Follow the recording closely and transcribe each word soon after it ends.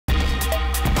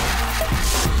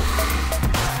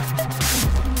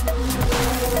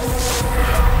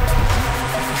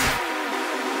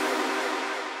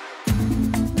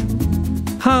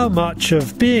how much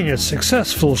of being a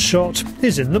successful shot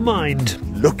is in the mind.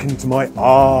 Look into my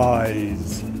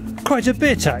eyes. Quite a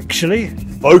bit, actually.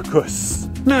 Focus.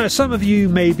 Now, some of you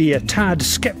may be a tad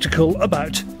sceptical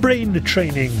about brain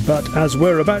training, but as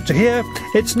we're about to hear,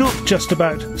 it's not just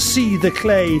about see the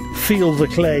clay, feel the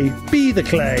clay, be the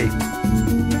clay.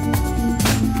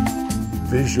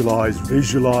 Visualise,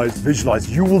 visualise, visualise.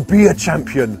 You will be a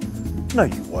champion. No,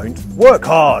 you won't. Work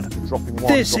hard.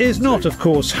 This is not, of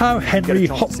course, how Henry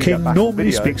Hopking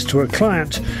normally speaks to a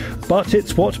client, but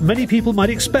it's what many people might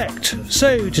expect.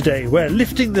 So today we're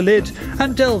lifting the lid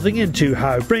and delving into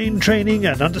how brain training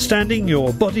and understanding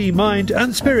your body, mind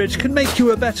and spirit can make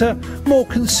you a better, more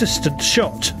consistent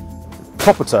shot.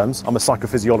 Proper terms, I'm a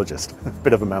psychophysiologist.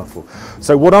 Bit of a mouthful.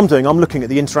 So what I'm doing, I'm looking at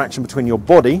the interaction between your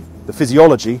body, the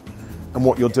physiology, and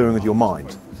what you're doing with your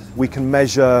mind. We can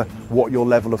measure what your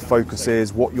level of focus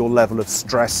is, what your level of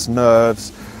stress,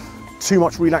 nerves, too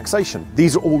much relaxation.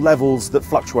 These are all levels that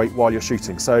fluctuate while you're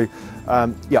shooting. So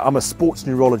yeah, I'm a sports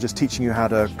neurologist teaching you how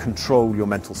to control your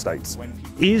mental states.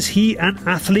 Is he an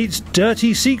athlete's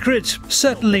dirty secret?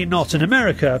 Certainly not in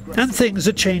America, and things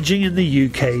are changing in the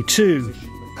UK too.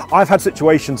 I've had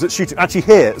situations at shooting, actually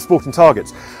here at Sporting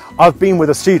Targets, I've been with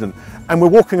a student and we're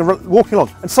walking along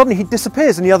and suddenly he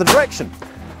disappears in the other direction.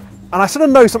 And I sort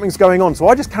of know something's going on, so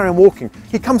I just carry on walking.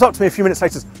 He comes up to me a few minutes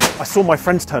later and says, I saw my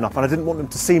friends turn up and I didn't want them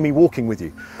to see me walking with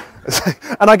you.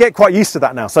 And I get quite used to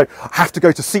that now, so I have to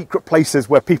go to secret places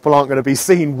where people aren't going to be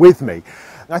seen with me.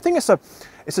 And I think it's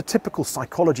a typical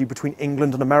psychology between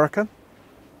England and America.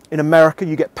 In America,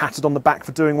 you get patted on the back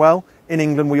for doing well. In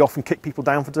England, we often kick people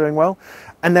down for doing well.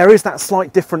 And there is that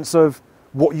slight difference of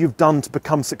what you've done to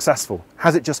become successful.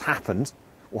 Has it just happened,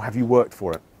 or have you worked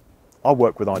for it? I'll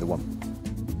work with either one.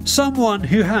 Someone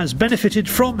who has benefited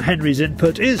from Henry's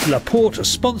input is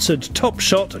Laporte-sponsored Top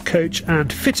Shot coach and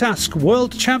FitAsk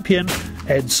world champion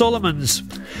Ed Solomons.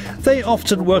 They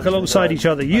often work alongside each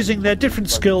other, using their different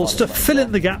skills to fill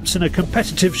in the gaps in a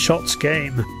competitive shots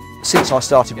game. Since I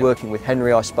started working with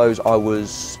Henry, I suppose I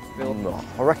was,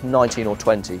 I reckon 19 or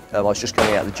 20. I was just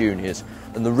coming out of the juniors.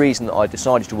 And the reason that I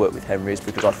decided to work with Henry is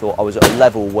because I thought I was at a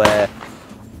level where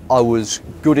I was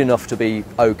good enough to be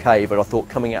okay, but I thought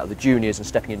coming out of the juniors and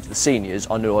stepping into the seniors,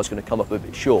 I knew I was going to come up a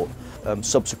bit short.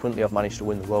 Subsequently, I've managed to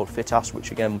win the World FitAsk,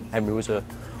 which again, Henry was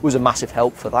a massive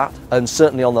help for that. And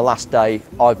certainly on the last day,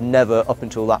 I've never, up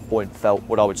until that point, felt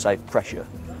what I would say pressure.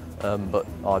 But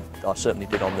I certainly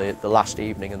did on the last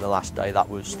evening and the last day. That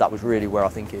was really where I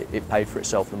think it paid for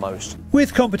itself the most.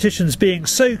 With competitions being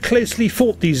so closely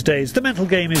fought these days, the mental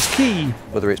game is key.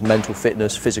 Whether it's mental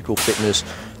fitness, physical fitness,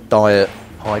 diet,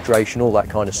 hydration, all that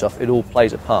kind of stuff, it all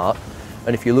plays a part.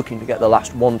 And if you're looking to get the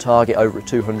last one target over a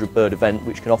 200 bird event,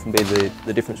 which can often be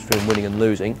the difference between winning and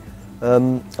losing,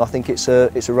 I think it's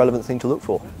a relevant thing to look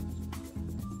for.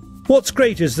 What's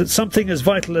great is that something as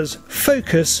vital as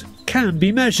focus can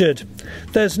be measured.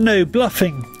 There's no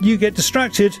bluffing. You get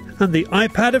distracted and the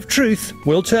iPad of truth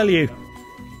will tell you.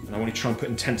 And I want you to try and put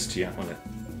intensity out on it.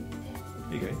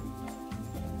 There you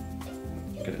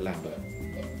go. Get it louder.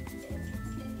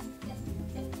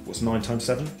 What's 9 times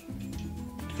 7?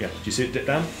 Yeah, do you see it dip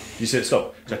down? Do you see it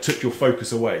stop? Because I took your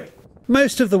focus away.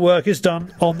 Most of the work is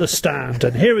done on the stand,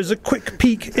 and here is a quick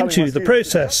peek into the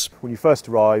process. When you first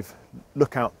arrive,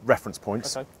 look out reference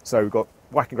points. Okay. So we've got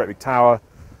Whacking Great Big Tower,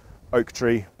 oak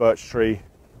tree, birch tree.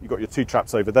 You've got your 2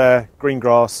 traps over there, green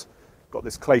grass, got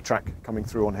this clay track coming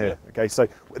through on here. Yeah. Okay, so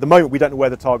at the moment we don't know where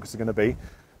the targets are going to be.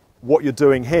 What you're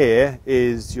doing here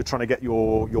is you're trying to get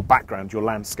your background, your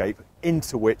landscape,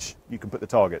 into which you can put the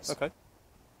targets. Okay.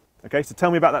 Okay, so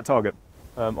tell me about that target.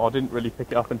 I didn't really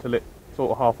pick it up until it sort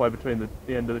of halfway between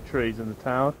the end of the trees and the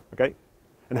tower. Okay.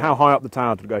 And how high up the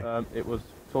tower did it go? It was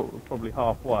sort of probably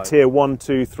halfway. Tier 1,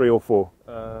 2, 3 or 4?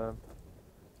 2. Have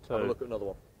a look at another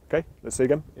one. Okay, let's see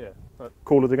again. Yeah.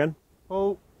 Call it again.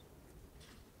 Oh.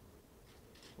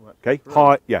 Okay,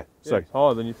 high, yeah. So it's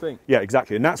higher than you think. Yeah,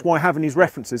 exactly. And that's why having these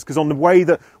references, because on the way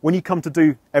that, when you come to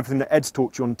do everything that Ed's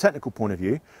taught you on a technical point of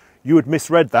view, you would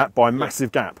misread that by a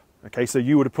massive gap. Okay, so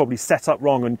you would have probably set up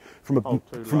wrong, and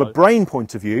from a brain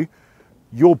point of view,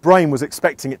 your brain was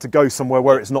expecting it to go somewhere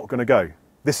where it's not going to go.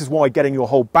 This is why getting your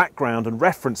whole background and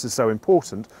reference is so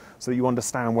important, so that you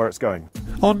understand where it's going.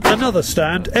 On another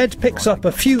stand, Ed picks up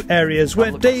a few areas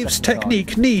where Dave's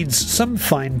technique needs some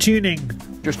fine-tuning.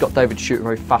 Just got David to shoot a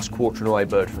very fast quartering away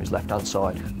bird from his left-hand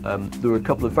side. There were a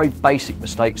couple of very basic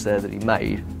mistakes there that he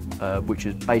made, which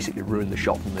has basically ruined the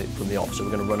shot from the off, so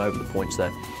we're going to run over the points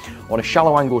there. On a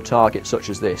shallow angle target such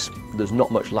as this, there's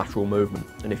not much lateral movement,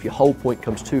 and if your hold point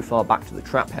comes too far back to the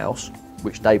trap house,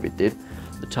 which David did,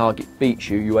 the target beats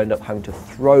you, you end up having to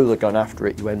throw the gun after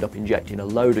it, you end up injecting a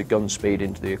load of gun speed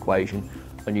into the equation,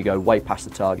 and you go way past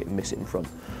the target and miss it in front.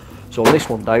 So on this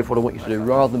one, Dave, what I want you to do,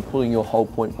 rather than pulling your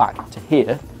hold point back to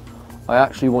here, I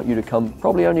actually want you to come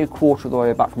probably only a quarter of the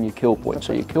way back from your kill point.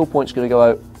 So your kill point's going to go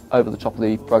out over the top of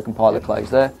the broken pile of clays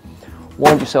there.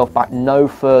 Wind yourself back no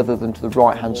further than to the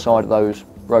right hand side of those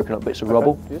broken up bits of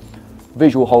rubble.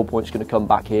 Visual hold point's going to come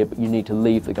back here, but you need to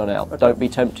leave the gun out. Don't be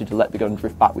tempted to let the gun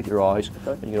drift back with your eyes.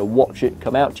 And you're going to watch it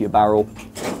come out to your barrel,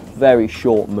 very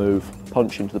short move,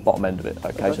 punch into the bottom end of it.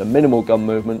 Okay, so minimal gun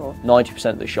movement,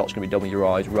 90% of the shot's going to be done with your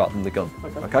eyes rather than the gun.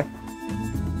 Okay?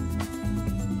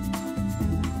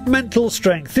 Mental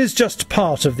strength is just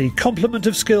part of the complement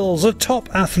of skills a top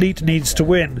athlete needs to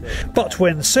win. But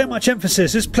when so much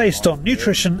emphasis is placed on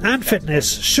nutrition and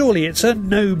fitness, surely it's a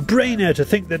no-brainer to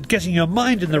think that getting your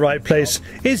mind in the right place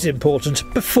is important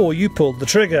before you pull the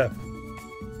trigger.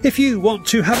 If you want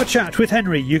to have a chat with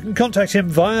Henry, you can contact him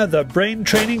via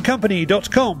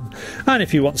thebraintrainingcompany.com. And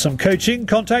if you want some coaching,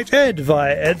 contact Ed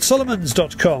via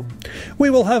edsolomons.com. We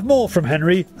will have more from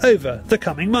Henry over the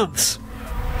coming months.